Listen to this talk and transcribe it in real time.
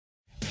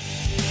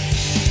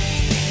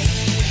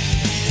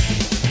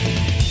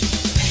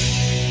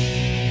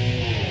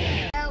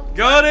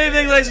Good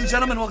evening, ladies and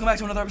gentlemen. Welcome back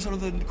to another episode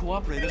of the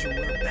Cooperators. And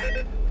we're back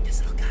with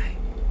this little guy.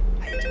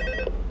 How you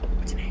doing?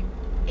 What's your name?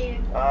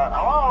 Ian.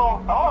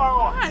 Hello?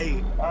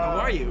 Hi. How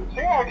are you?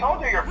 See, I told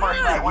you your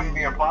first night wouldn't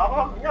be a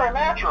problem. You're a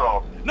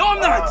natural. No,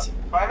 I'm not.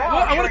 By now,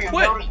 Well, I'm sure you've you've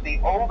noticed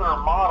the older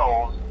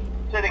models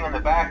sitting in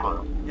the back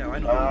room. Yeah, I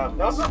know.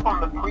 Those are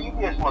from the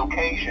previous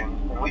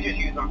location, and we just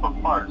use them for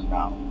parts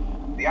now.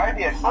 The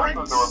idea at first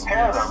was to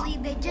repair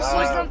them. They just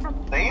use them for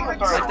They even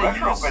started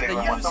retrofitting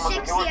them with some of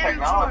the newer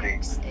technology.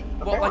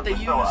 Well, like they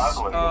use,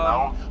 ugly, you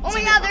know? oh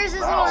my god, there's his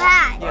little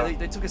hat. Yeah,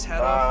 they took his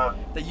hat off.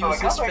 They So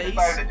used his face,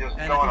 decided to just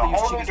and go in I a think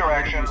whole they new used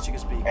direction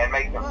Chica's beak. and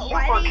make them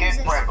Why super do you use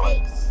kid his friendly.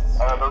 face?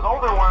 Those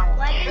older ones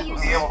Why do you shouldn't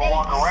use be his able to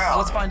walk face? around.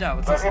 Let's find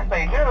out. But if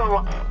they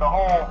do, the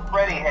whole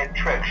Freddy head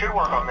trick should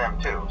work on them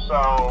too.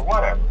 So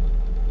whatever.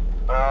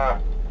 I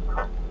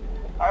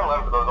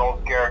love those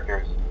old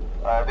characters.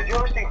 Did you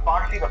ever see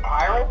Foxy the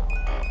Pirate?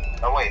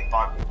 Oh wait,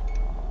 Foxy.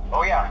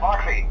 Oh yeah,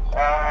 Foxy.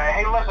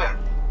 Hey, listen.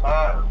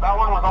 That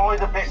one was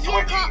always a bit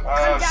twitchy. Come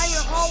down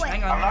your hallway.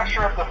 Hang on. I'm not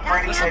sure if the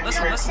Freddy head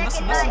Listen, trick listen,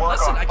 listen, will listen, work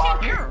listen. on I can't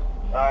Foxy. hear.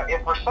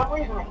 If for some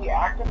reason he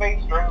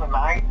activates during the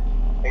night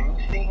and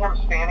you see him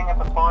standing at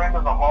the far end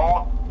of the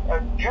hall,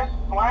 just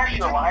flash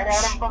your light at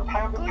him from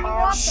time to time.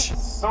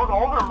 Those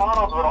older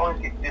models would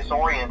always get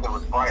disoriented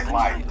with bright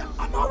light.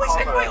 I'm always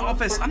in my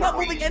office. I'm not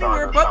moving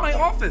anywhere but my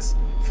office.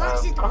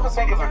 Foxy Come to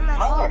think of it, you might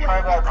want to try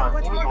that on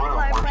any room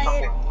where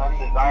something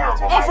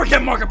undesirable. Oh,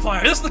 forget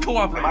Markiplier. This is the You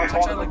might Cooperators. hold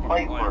Actually, I like the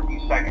plate for a Markiplier. few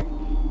seconds.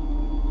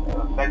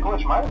 That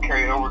glitch might have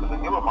carried over to the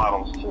newer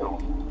models too.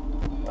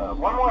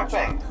 One more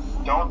thing,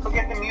 don't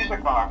forget the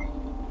music box.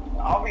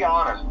 I'll be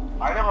honest,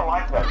 I never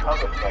liked that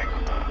cover thing.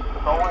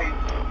 It's always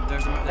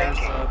There's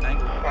thinking,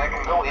 Bangle. and it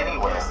can go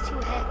anywhere. There's 2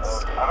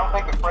 heads. I don't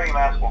think the Freddy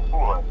mask will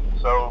fool it,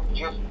 so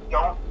just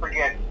don't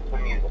forget the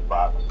music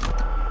box.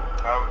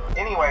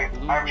 Anyway,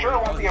 I'm sure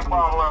it won't be a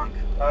problem.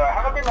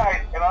 Have a good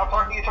night, and I'll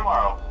talk to you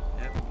tomorrow.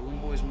 Yeah, Balloon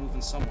Boy's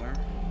moving somewhere.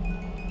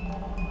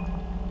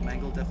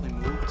 Mangle definitely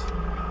moved.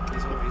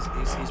 He's over. He's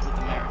with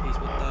the mayor. He's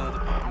with the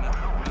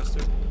puppet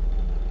master.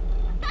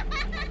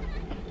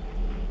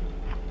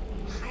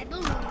 Hi,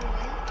 Balloon Boy.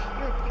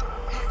 You're a big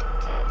fat.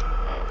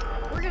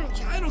 We're gonna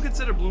try. I don't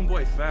consider Balloon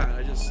Boy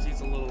fat. He's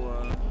a little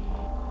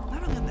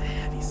not really on the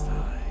heavy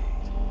side.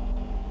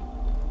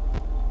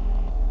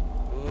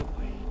 Oh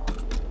boy.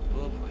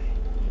 Oh boy.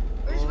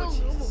 Where's Oh, Balloon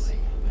Jesus. Boy?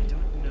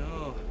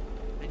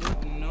 I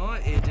don't know,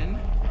 Aiden.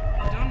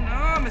 I don't know.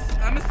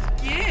 I'm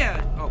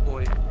scared. Oh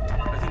boy. I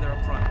think they're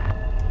up front.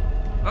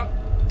 Oh,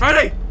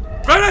 Freddy!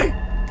 Freddy!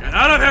 Get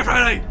out of here,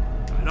 Freddy! I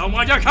don't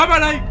want your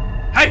company!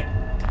 Hey!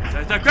 This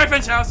is the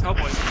Griffin's house! Oh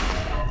boy. I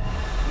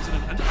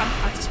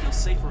just feel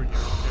safer in here.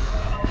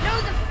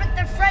 No, the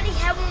Freddy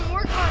head won't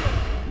work on it.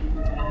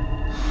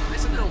 They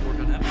said they'll work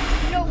on him.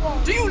 No, it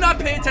won't. Do you not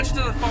pay attention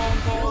to the phone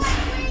calls? I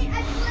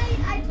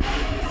played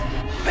this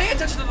game. Pay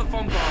attention to the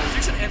phone calls.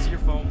 You should answer your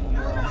phone.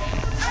 No, the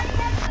Freddy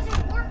head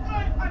doesn't work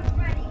on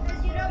Freddy,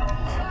 because you know when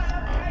you saw it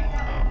on Freddy,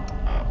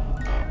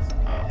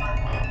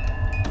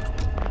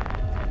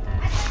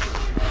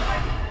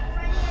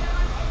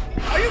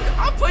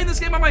 I'm playing this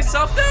game by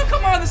myself. No,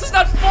 come on. This is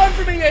not fun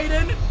for me,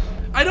 Aiden.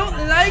 I don't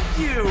like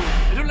you.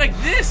 I don't like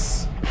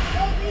this.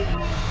 don't leave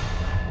me.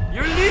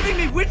 You're leaving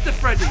me with the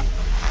Freddy.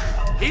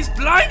 He's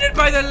blinded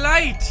by the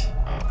light.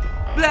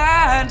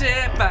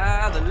 Blinded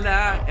by the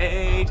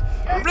light.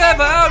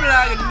 Forever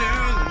like I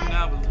knew. And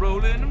I was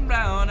rolling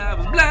around. I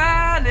was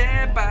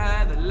blinded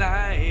by the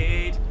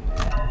light.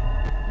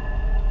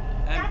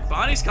 And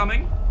Bonnie's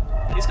coming.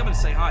 He's coming to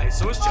say hi.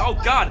 So is Joe. Oh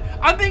God,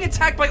 I'm being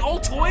attacked by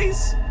old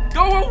toys.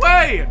 Go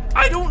away.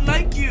 I don't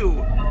like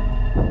you.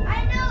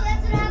 I know,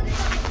 that's what happens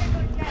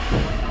when you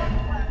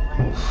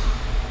play.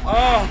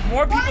 Oh,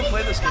 more people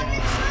play this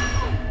game.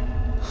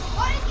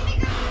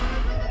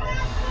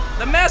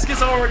 The mask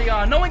is already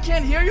on. No one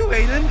can hear you,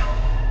 Aiden.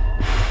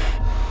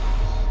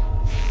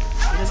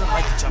 He doesn't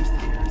like the jump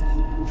scares.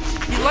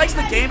 He likes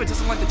the game, but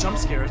doesn't like the jump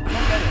scares. I don't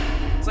get it.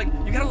 It's like,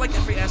 you gotta like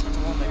every aspect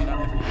of, well, maybe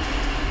not every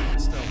aspect, but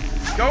still.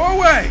 Go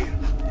away!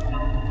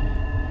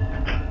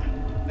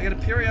 I gotta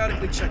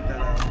periodically check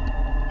that out.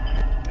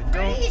 I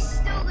don't. He's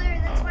still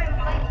there, that's why I'm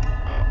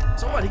fighting.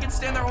 So what? He can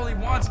stand there all he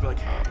wants and be like,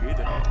 hey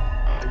there,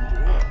 how you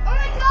doing? Oh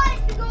my god,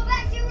 if you go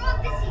back to your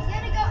office, he's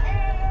gonna go.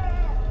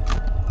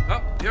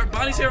 Oh, here,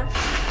 Bonnie's here. Put on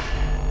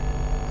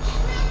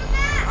the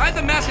mask.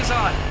 The mask is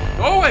on.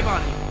 Go away,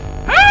 Bonnie.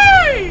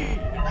 Hey!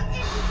 But if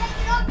you take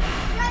it off,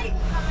 Freddy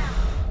will come out.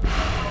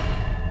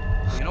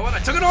 You know what? I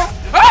took it off.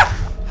 Ah!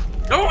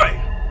 Go away.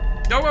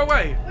 Go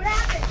away. What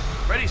happened?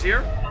 Freddy's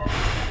here.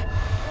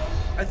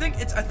 I think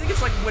it's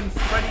like when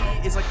Freddy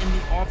is like in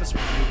the office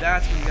with you.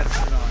 That's when you gotta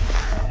put it on.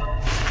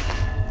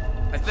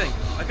 I think.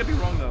 I could be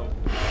wrong though.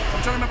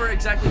 I'm trying to remember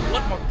exactly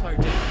what Markiplier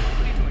did.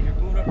 What are you doing? You're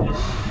moving up. I'm gonna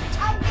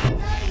tell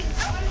you.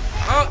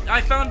 Oh, I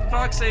found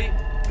Foxy.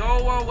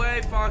 Go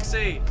away,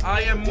 Foxy.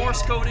 I am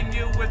Morse coding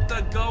you with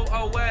the go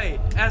away.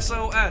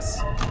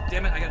 SOS.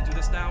 Damn it, I gotta do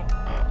this now.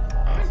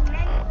 Where's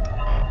Mango?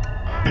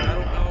 I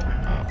don't know.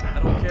 I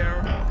don't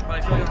care.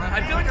 But I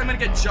feel like I'm gonna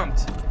get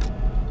jumped.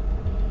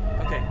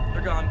 Okay,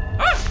 they're gone.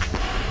 Ah!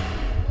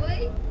 Wait.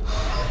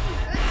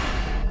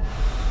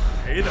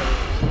 Hey there.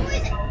 Who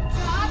is it?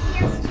 Job? He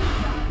has 2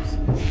 jobs.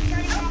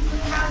 Turning off the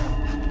power.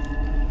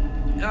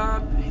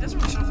 He doesn't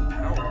really shut off the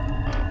power.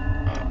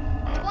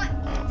 What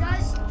he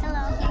does,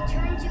 hello, he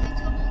turns you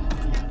into a balloon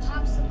and then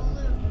pops the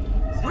balloon.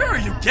 So Where are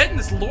you getting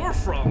this lore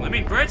from? I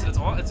mean, granted, it's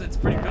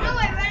pretty good. No,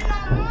 I read it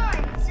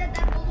online. It said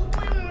that Balloon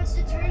Boy wants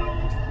to turn you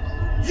into a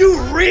balloon.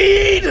 You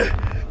read?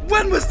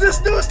 When was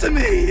this news to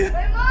me?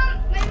 My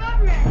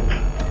mom read it.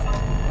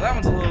 Well, that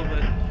one's a little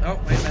bit. Oh,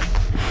 wait a minute.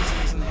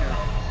 Something's in here.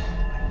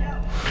 I know.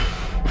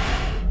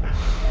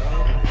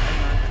 Oh, hang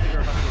on. I think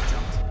we're about to get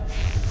jumped.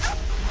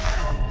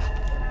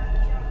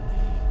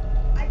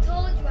 I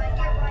told you I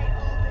get right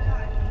all the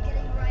time. I'm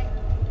getting right.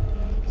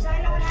 Because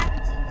I know what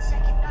happens in the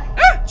second night.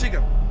 Ah, Chica.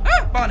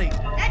 Ah, Bonnie.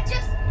 That's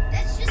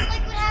just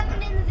like what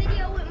happened in the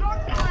video with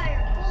Markiplier.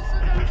 Both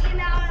of them came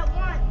out at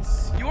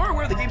once. You are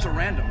aware the games are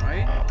random,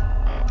 right?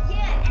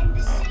 Yeah, and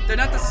the same. They're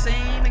not the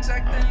same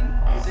exact thing.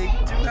 They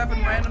do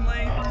happen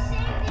randomly. The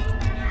same thing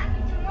that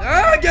happened to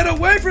Ah, get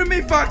away from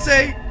me,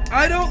 Foxy!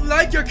 I don't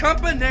like your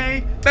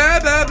company. Bah,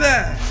 bah,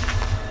 bah.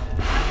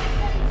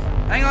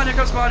 Hang on, here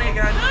comes Bonnie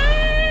again. Ah,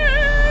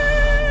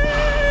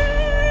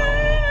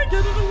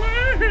 get it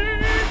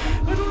away!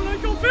 I don't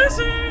like your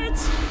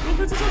visits. Your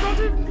visits are not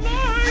even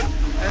blind.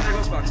 And there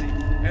goes Foxy.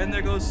 And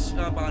there goes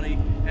Bonnie.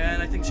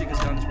 And I think Chica's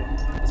gone as well.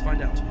 Let's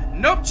find out.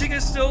 Nope,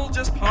 Chica's still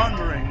just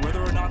pondering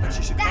whether or not that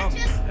she should come.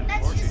 That's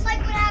just like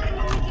what happened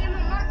in the game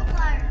with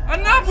Markiplier.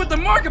 Enough with the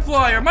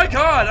Markiplier! My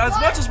God, as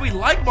much as we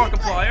like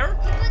Markiplier.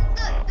 He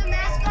put the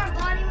mask on,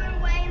 Bonnie went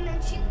away, and then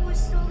Chica was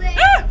still there.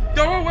 Ah,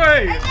 go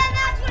away! And then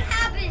that's what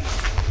happened.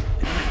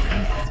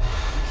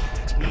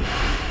 Text me.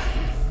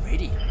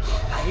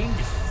 I'm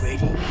the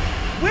Freddy.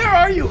 Where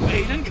are you,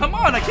 Aiden? Come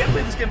on, I can't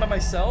play this game by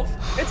myself.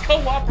 It's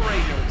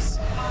cooperators.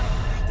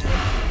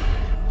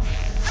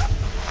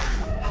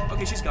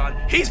 Okay, she's gone.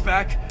 He's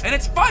back, and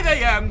it's 5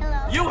 a.m.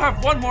 Hello. You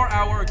have 1 more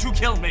hour to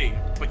kill me,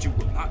 but you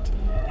will not,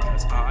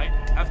 because I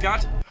have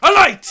got a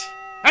light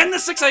and the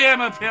 6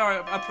 a.m.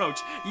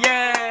 approach. Yay!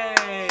 Yeah,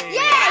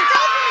 I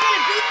told you we're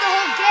gonna beat the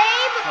whole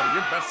game. Oh,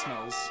 your breath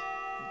smells.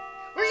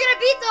 We're gonna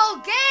beat the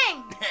whole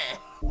game.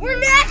 We're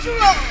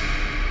natural.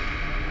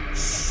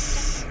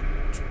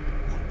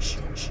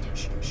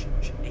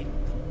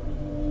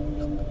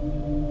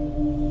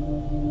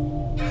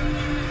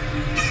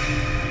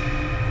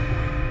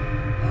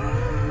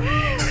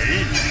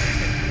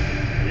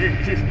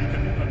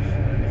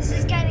 This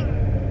is getting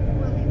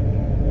really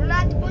weird. We're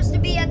not supposed to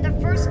be at the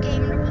first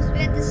game, we're supposed to be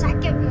at the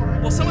second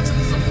one. Well, someone said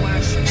this is a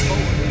flash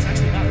forward. It's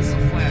actually not. This is a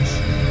flash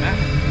back.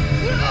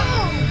 No!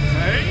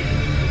 Hey?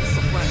 This is a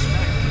flash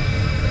back.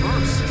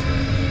 First.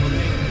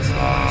 Okay, this is a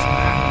flash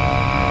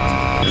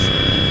back.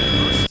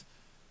 First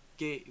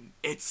game.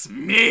 It's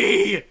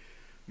me!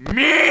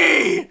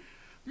 Me!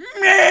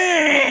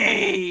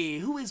 Me!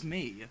 Who is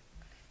me?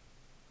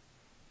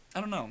 I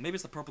don't know. Maybe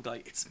it's the purple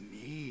guy. It's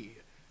me.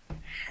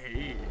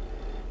 Hey,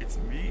 it's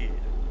me.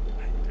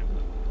 How you doing?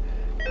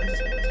 I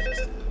just wanted to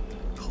just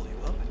call you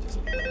up and just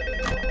be like,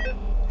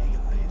 hey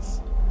guys.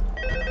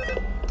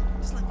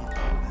 Just let you know that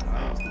I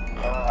was the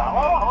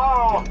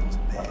Hello? It was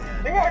bad.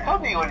 Yeah, I told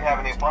you you wouldn't have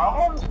any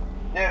problems.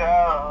 Did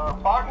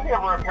Foxy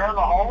ever repair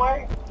the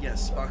hallway?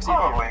 Yes, Foxy.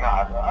 Probably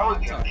not. I was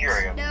just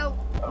curious. No.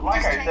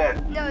 Like I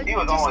said, he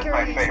was always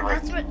my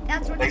favorite.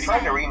 That's what They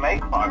tried to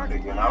remake Foxy,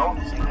 you know?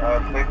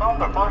 They thought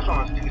the first one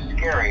was too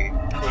scary,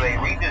 so they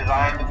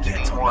redesigned it to be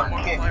more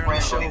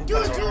kid-friendly.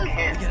 Dude.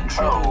 Get in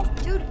trouble.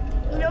 Dude,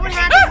 you know what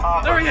happened?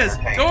 Ah, there he is.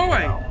 Go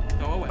away.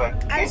 Go away.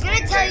 But I was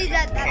gonna tell you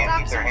that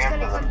Foxy was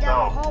gonna come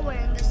down the hallway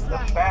in this The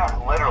line.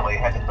 staff literally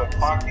had to put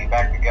Foxy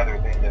back together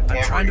at the end of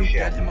I'm trying to every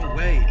get shift. him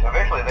away.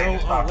 Eventually, they Go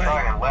just stopped away.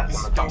 trying and left him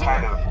as some Go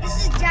kind away. of This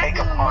is exactly take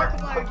what apart,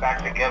 Markiplier put back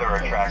together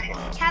attraction.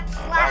 Kept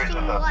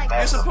flashing the light.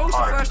 You're supposed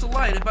to flash the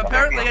light, but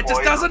apparently it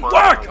just doesn't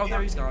work! Oh,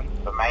 there he's gone.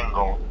 The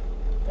mangle.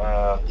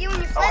 Yeah, when you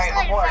Hey,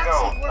 flashlight before I go,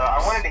 Foxy I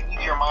works. wanted to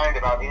ease your mind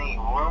about any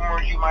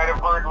rumors you might have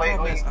heard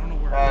lately. miss, I don't know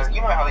where it is.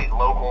 You know how these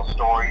local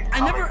stories I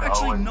come never and go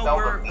actually and know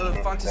seldom where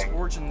mean Fox's anything.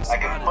 origin I spot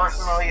can is.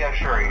 personally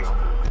assure you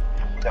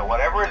that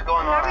whatever is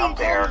going on Remember you out told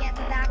there, me at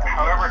the back of the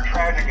however line,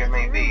 tragic it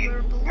may be,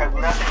 has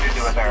nothing to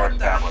do with our Support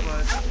that,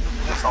 establishment.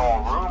 but It's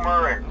all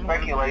rumor and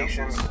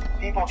speculation,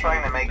 people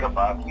trying to make a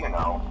buck, you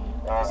know.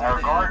 Our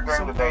guard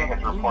during the day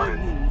has reported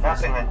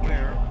nothing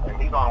unusual, and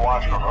he's on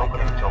watch from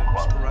opening till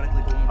close.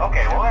 sporadically going on.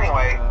 Okay, well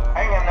anyway,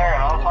 hang in there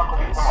and I'll talk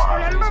with you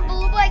tomorrow. Remember,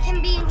 Blue Boy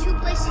can be in 2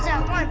 places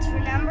at once.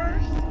 Remember?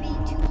 He can be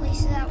in 2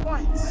 places at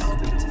once. I don't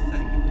think it's a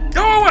thing.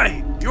 Go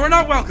away! You are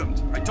not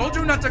welcomed. I told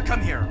you not to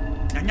come here.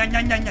 Nah, nah,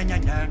 nah, nah, nah, nah,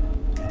 nah.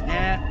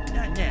 Nah,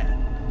 nah, nah.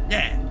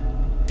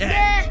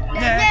 Nah.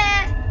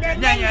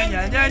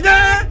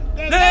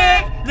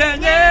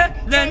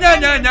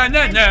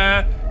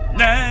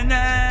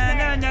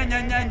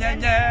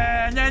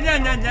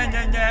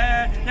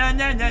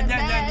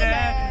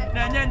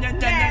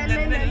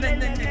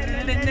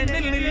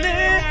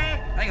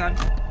 Hang on.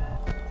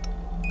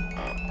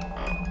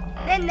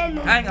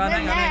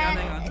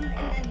 Hang on.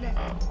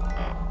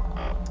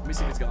 Let me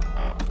see if he's gone.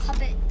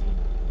 Puppet.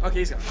 Okay,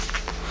 he's gone.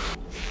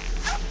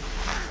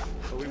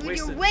 But we Dude,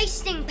 wasted. you're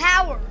wasting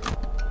power.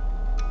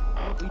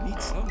 We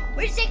need some.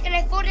 Wait a second,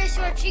 I thought I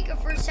saw Chica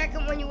for a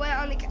second when you went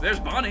on the There's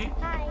Bonnie.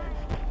 Hi.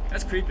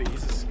 That's creepy. He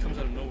just comes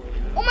out of nowhere like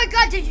that. Oh my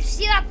god, did you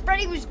see that?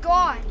 Freddy was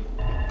gone.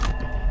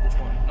 Which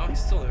one? No,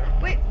 he's still there.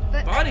 Wait,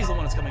 but Bonnie's the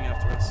one that's coming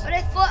after us. But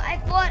I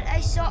thought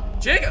I saw.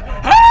 Jacob!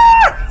 Ah!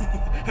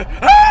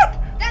 Ah!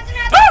 That's what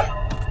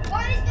happened.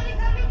 Bonnie's gonna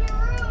come in your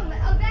room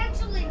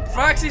eventually.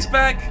 Foxy's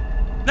back.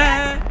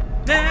 Nah,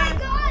 nah, Oh my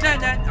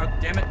God. nah, nah. Oh,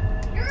 damn it.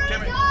 You're gonna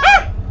Damn it. die.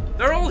 Ah!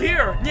 They're all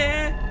here.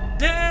 Nah,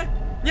 nah,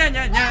 nah,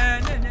 nah, nah,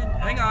 nah, nah.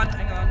 Hang on,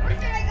 hang on.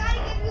 Richard, I gotta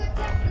give you a tip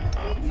for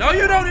the future. No,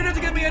 you don't need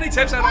to give me any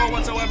tips at all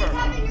Bonnie's gonna whatsoever.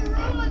 come in your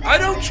room eventually. I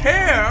don't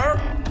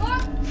care.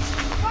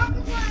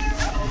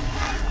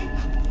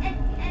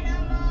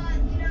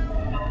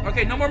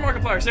 Okay, no more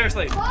Markiplier,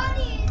 seriously.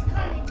 Bonnie is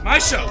coming. My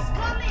show. Bonnie's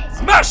coming.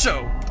 It's my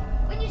show.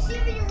 When you see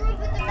him in your room,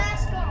 put the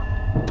mask on.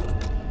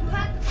 You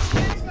have to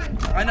put the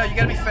mask on. I know, you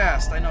gotta be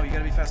fast. I know, you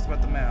gotta be fast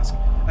about the mask.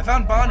 I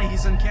found Bonnie,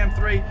 he's in cam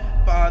 3.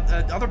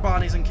 The other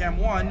Bonnie's in cam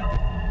 1.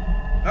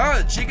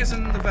 Oh, Chica's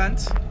in the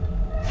vent.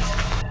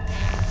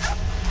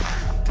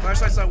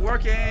 Flashlight's not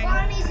working.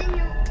 Bonnie's is gonna be in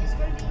your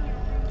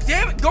room.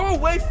 Damn it, go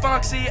away,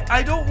 Foxy.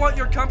 I don't want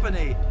your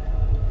company.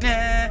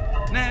 Nah,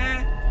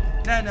 nah.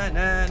 Nah, nah,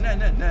 nah, nah, nah,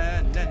 nah,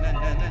 nah, nah,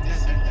 nah,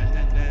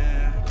 nah,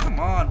 nah. Come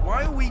on,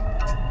 why are we?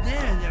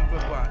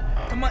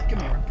 Come on, come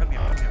here,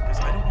 because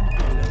I don't want to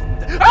be alone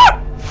with that.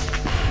 Ah!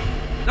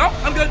 No,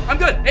 I'm good, I'm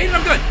good. Aiden,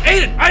 I'm good.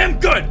 Aiden, I am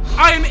good.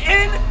 I am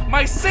in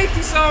my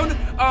safety zone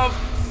of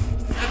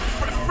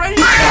Freddy.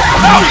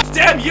 Oh,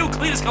 damn you,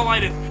 Cletus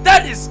collided.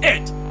 That is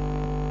it.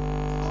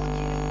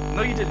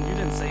 No, you didn't. You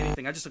didn't say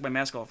anything. I just took my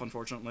mask off,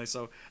 unfortunately.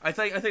 So I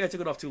think I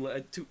took it off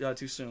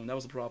too soon. That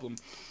was the problem.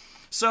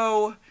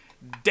 So.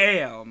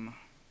 Damn.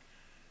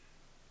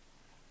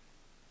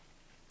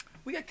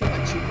 We got killed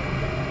by Chica.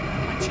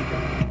 I like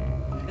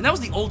Chica. And that was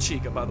the old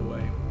Chica, by the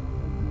way.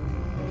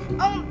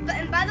 Oh,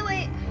 and by the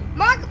way,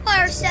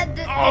 Markiplier said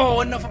that. Oh,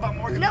 enough about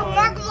Markiplier. No,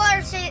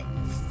 Markiplier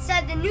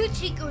said the new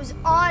Chica was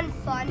on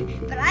fun,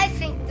 but I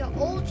think the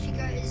old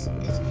Chica is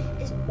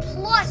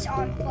plus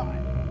on fun.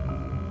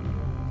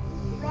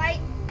 Right?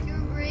 You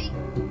agree?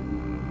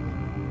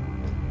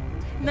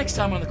 Next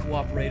time on the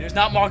Cooperators,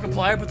 not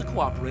Markiplier, but the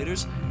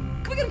Cooperators.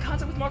 Can we get in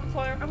contact with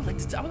Markiplier? I would like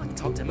to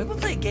talk to him. We'll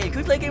play a game. Can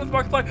we play a game with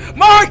Markiplier?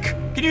 Mark!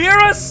 Can you hear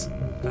us?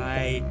 Can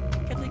I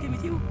play a game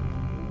with you?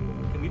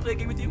 Can we play a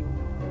game with you?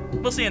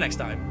 We'll see you next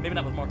time. Maybe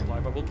not with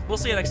Markiplier, but we'll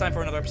see you next time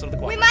for another episode of the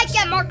Cooperators. We might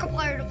get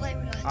Markiplier to play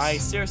with us. I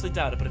seriously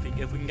doubt it, but if we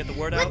can get the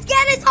word out. Let's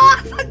get his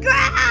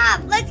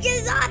autograph! Let's get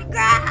his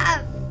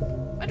autograph!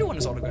 I do want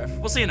his autograph.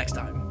 We'll see you next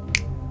time.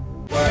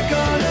 We're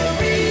gonna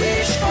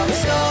reach for the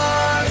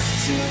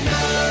stars tonight.